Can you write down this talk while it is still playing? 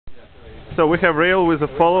So we have Rail with a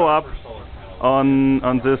follow-up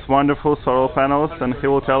on this wonderful solar panels, and he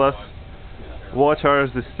will tell us what are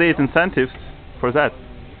the state incentives for that.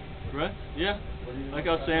 Right, yeah. Like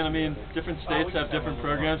I was saying, I mean, different states have different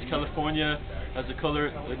programs. California has the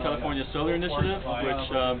California Solar Initiative,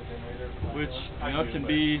 which you know can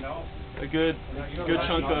be a good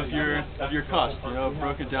chunk of your cost, you know,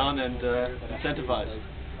 broken down and incentivized.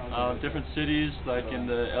 Different cities like in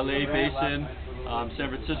the LA basin, San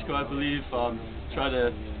Francisco, I believe, try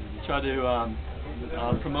to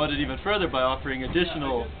promote it even further by offering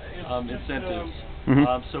additional incentives.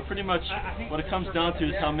 So pretty much what it comes down to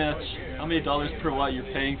is how many dollars per watt you're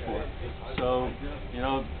paying for. So you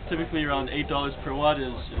know, typically around $8 per watt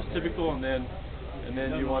is typical, and then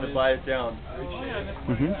you want to buy it down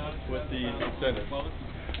with the incentive.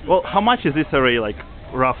 Well, how much is this array, like,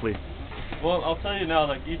 roughly? Well, I'll tell you now,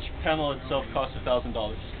 like each panel itself costs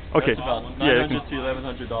 $1,000. Okay. That's about $900 to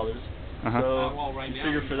 $1,100. So you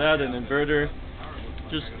figure for that an inverter.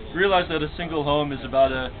 Just realize that a single home is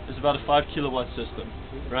about a 5 kilowatt system,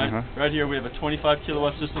 right? Right here we have a 25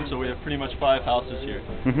 kilowatt system, so we have pretty much 5 houses here.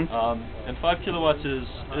 And 5 kilowatts is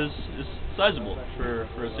sizable for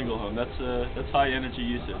a single home. That's high energy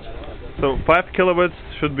usage. So 5 kilowatts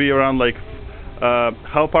should be around, like,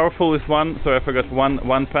 how powerful is one? So I forgot,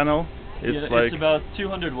 one panel. It's about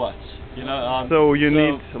 200 watts. You know. So you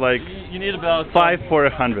need like you need about 5 for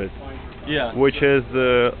 100. Yeah. Which is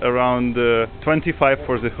around 25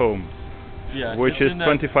 for the home. Yeah. Which is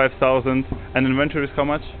 25,000. And inventory is how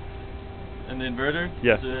much? And the inverter?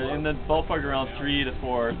 Yes. In the ballpark around 3,000 to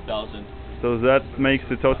 4,000. So that makes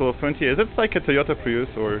a total of 20. Is it like a Toyota Prius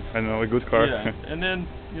or, I don't know, a good car? Yeah. And then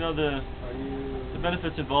you know the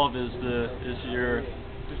benefits involved is your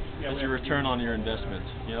return on your investment.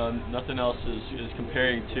 You know, nothing else is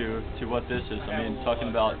comparing to what this is. I mean, talking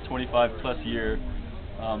about 25 plus year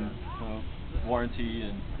warranty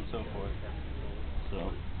and so forth.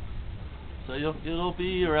 So it'll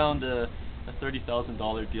be around a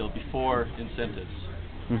 $30,000 deal before incentives.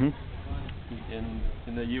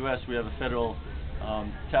 In the U.S. we have a federal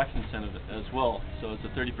tax incentive as well, so it's a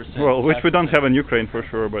 30%. Well, which we don't have in Ukraine for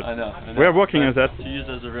sure, but I know. we're working on that. To use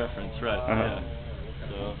as a reference, right? Yeah.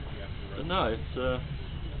 So no,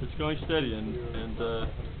 it's going steady, and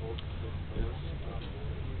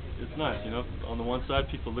it's nice. You know, on the one side,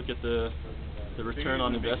 people look at the return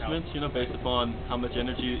on investments, you know, based upon how much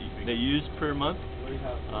energy they use per month,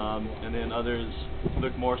 and then others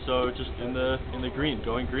look more so just in the green,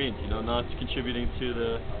 going green. You know, not contributing to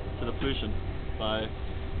the pollution by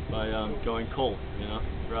going coal. You know,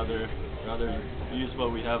 rather use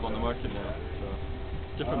what we have on the market now. So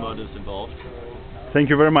different motives involved. Thank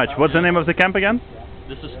you very much. What's the name of the camp again?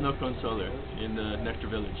 This is SiliconSolar in the Nectar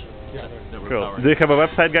Village. Yeah. Cool. Do you have a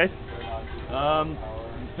website, guys?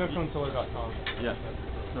 SiliconSolar.com. Yeah,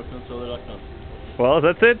 SiliconSolar.com. Well,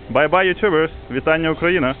 that's it. Bye-bye, YouTubers. Вітання,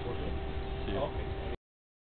 Україна.